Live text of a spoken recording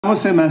Moi,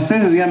 c'est ma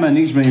 16e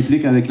année que je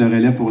m'implique avec le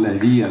Relais pour la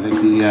vie, avec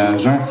les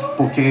gens,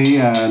 pour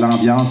créer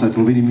l'ambiance,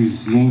 trouver les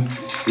musiciens.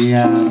 Et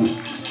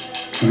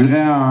je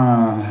voudrais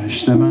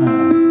justement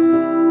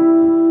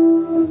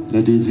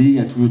le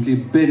dédier à tous les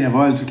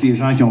bénévoles, tous les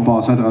gens qui ont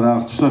passé à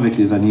travers tout ça avec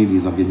les années,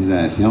 les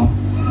organisations.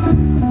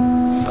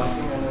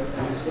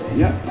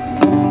 Yeah.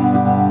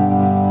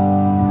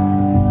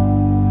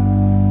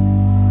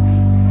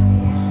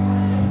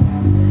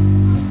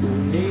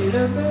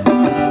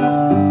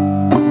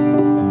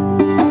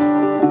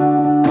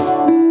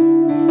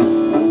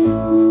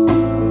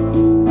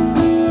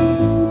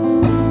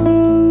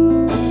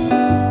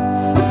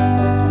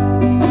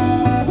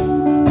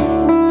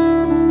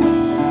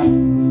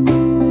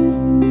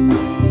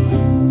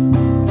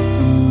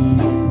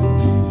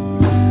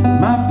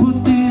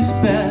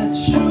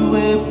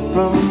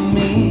 From